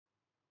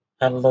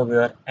Hello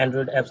viewer,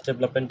 Android apps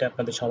ডেভেলপমেন্টে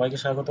আপনাদের সবাইকে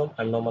স্বাগতম।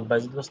 আমি মোহাম্মদ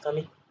বাইজিদ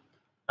বোস্তামি।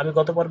 আমি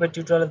গত পর্বের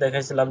টিউটোরিয়ালে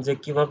দেখাইছিলাম যে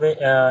কিভাবে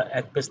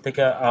এক পেজ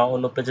থেকে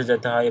অন্য পেজে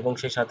যেতে হয় এবং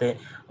সেই সাথে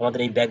আমাদের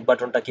এই ব্যাক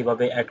বাটনটা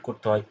কিভাবে অ্যাড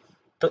করতে হয়।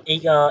 তো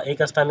এই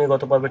কাজটা আমি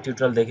গত পর্বের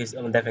টিউটোরিয়াল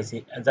দেখাইছি।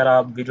 যারা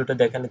ভিডিওটা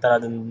দেখেনি তারা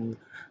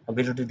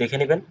ভিডিওটি দেখে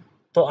নেবেন।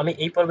 তো আমি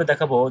এই পর্বে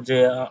দেখাবো যে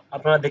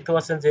আপনারা দেখতে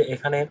পাচ্ছেন যে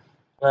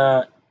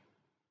আহ,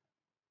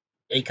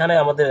 এইখানে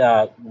আমাদের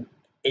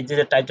এই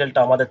যে টাইটেলটা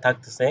আমাদের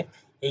থাকতেছে,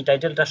 এই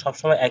টাইটেলটা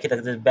সবসময় একই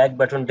থাকতেছে, ব্যাক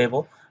বাটন ডেমো।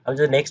 আমি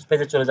যদি নেক্সট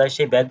পেজে চলে যাই,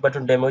 সেই ব্যাক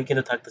বাটন ডেমোই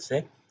কিন্তু থাকতেছে।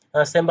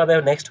 সেম ভাবে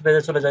নেক্সট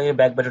পেজে চলে যাই,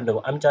 ব্যাক বাটন ডেমো।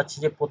 আমি চাচ্ছি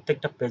যে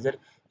প্রত্যেকটা পেজের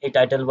এই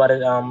টাইটেল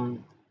বারের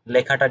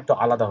লেখাটা একটু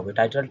আলাদা হবে,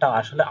 টাইটেলটা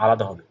আসলে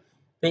আলাদা হবে।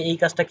 তো এই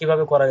কাজটা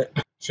কিভাবে করা যায়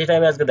সেটা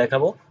আমি আজকে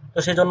দেখাবো। তো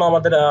সেজন্য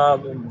আমাদের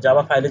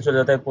জাভা ফাইলে চলে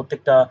যেতে হবে।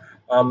 প্রত্যেকটা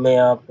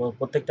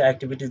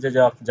অ্যাক্টিভিটি যে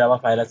জাভা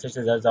ফাইল আছে,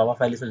 সে জাভা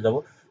ফাইলে চলে যাব।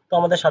 তো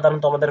আমাদের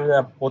সাধারণত আমাদের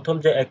প্রথম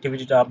যে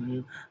অ্যাক্টিভিটিটা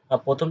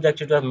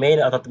মেইন,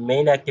 অর্থাৎ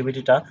মেইন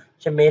অ্যাক্টিভিটিটা,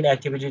 সে মেইন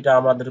অ্যাক্টিভিটিটা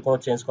আমাদের কোনো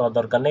চেঞ্জ করার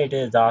দরকার নেই। এটা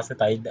যা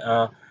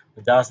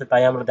আছে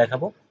তাই আমরা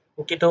দেখাবো।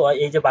 কিন্তু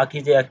এই যে বাকি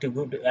যে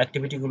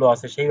অ্যাক্টিভিটি গুলো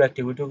আছে, সেই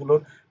অ্যাক্টিভিটি গুলোর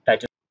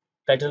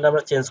টাইটেলটা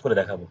আমরা চেঞ্জ করে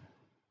দেখাবো।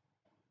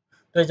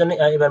 তো এই জন্য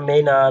এবার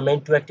মেইন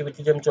টু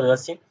অ্যাক্টিভিটিতে আমি চলে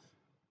যাচ্ছি।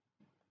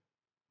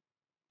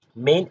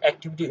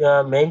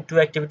 মেইন টু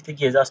অ্যাক্টিভিটিতে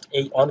গিয়ে জাস্ট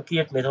এই অন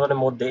ক্রিয়েট মেথডের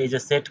মধ্যে এই যে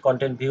সেট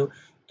কন্টেন্ট ভিউ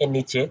এর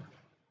নিচে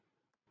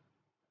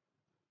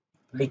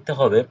লিখতে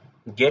হবে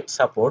গেট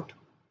সাপোর্ট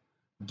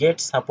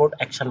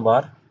অ্যাকশন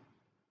বার,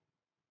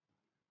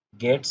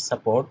 গেট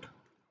সাপোর্ট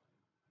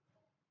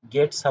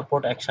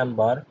অ্যাকশন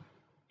বার,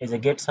 এই যে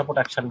গেট সাপোর্ট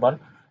অ্যাকশন বার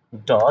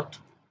ডট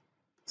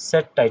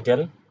সেট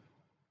টাইটেল।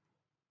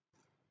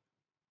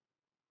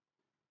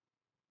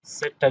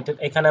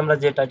 এখানে আমরা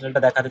যে টাইটেলটা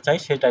দেখাতে চাই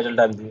সেই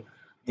টাইটেলটা আমি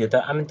দিতে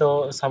আমি তো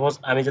সাপোজ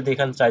আমি যদি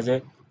এখানে চাই যে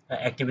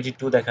অ্যাক্টিভিটি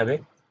 2 দেখাবে,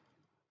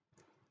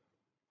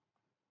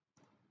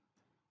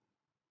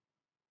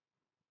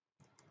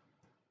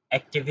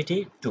 অ্যাক্টিভিটি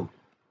 2,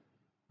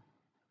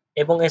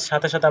 এবং এর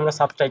সাথে সাথে আমরা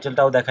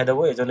সাবটাইটেলটাও দেখাই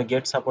দেবো। এই জন্য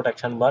গেট সাপোর্ট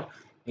অ্যাকশন বার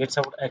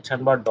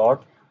ডট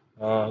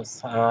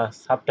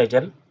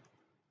সাবটাইটেল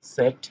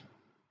সেট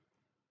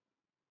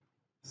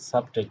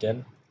সাবটাইটেল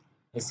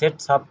এই সেট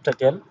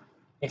সাবটাইটেল।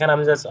 এখানে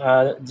আমি জাস্ট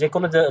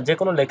যে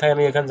কোনো লেখায়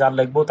আমি এখানে যা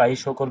লিখবো তাই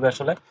শো করবে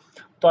আসলে।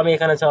 তো আমি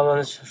এখানে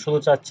শুধু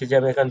চাচ্ছি যে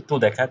আমি এখানে টু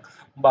দেখাক,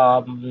 বা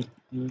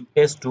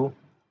পেজ টু,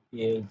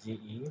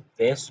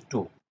 পেজ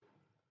টু।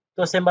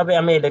 তো সেম ভাবে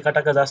আমি এই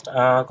লেখাটাকে জাস্ট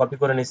কপি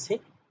করে নিচ্ছি।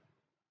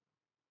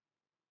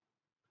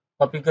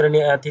 কপি করে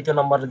নিয়ে তৃতীয়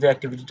নম্বর যে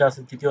অ্যাক্টিভিটিটা আছে,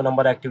 তৃতীয়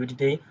নম্বর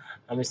অ্যাক্টিভিটিতেই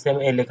আমি সেম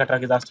এই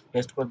লেখাটাকে জাস্ট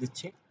পেস্ট করে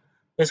দিচ্ছি।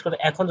 পেস্ট করে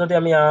এখন যদি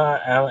আমি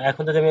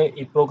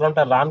এই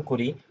প্রোগ্রামটা রান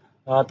করি,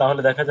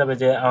 তাহলে দেখা যাবে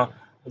যে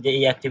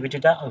এই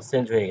অ্যাক্টিভিটিটা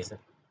চেঞ্জ হয়ে গেছে।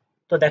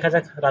 তো দেখা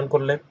যাক রান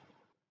করলে।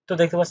 তো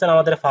দেখতে পাচ্ছেন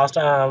আমাদের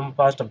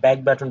ফার্স্ট ব্যাক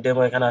বাটন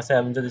ডেমো এখানে আছে।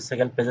 আমি যদি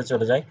সেকেন্ড পেজে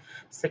চলে যাই,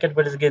 সেকেন্ড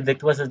পেজে গিয়ে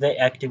দেখতে পাচ্ছেন যে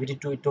অ্যাক্টিভিটি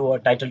টু একটু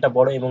টাইটেলটা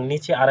বড় এবং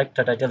নিচে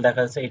আরেকটা টাইটেল দেখা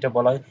যাচ্ছে, এটা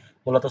বলা হয়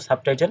মূলত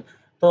সাবটাইটেল।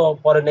 তো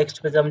পরে নেক্সট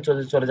পেজে আমি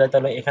চলে যাই,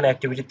 তাহলে এখানে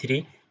অ্যাক্টিভিটি থ্রি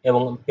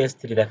এবং পেজ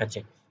থ্রি দেখাচ্ছে।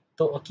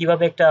 তো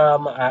কিভাবে একটা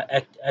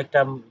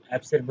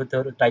অ্যাপসের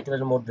ভিতর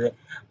টাইটেলের মধ্যে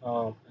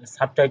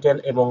সাবটাইটেল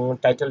এবং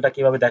টাইটেলটা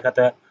কিভাবে দেখাতে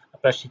হয়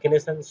আপনারা শিখে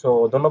নিয়েছেন। সো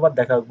ধন্যবাদ,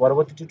 দেখা হবে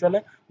পরবর্তী টিউটোরিয়ালে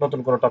নতুন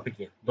কোনো টপিক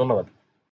নিয়ে। ধন্যবাদ।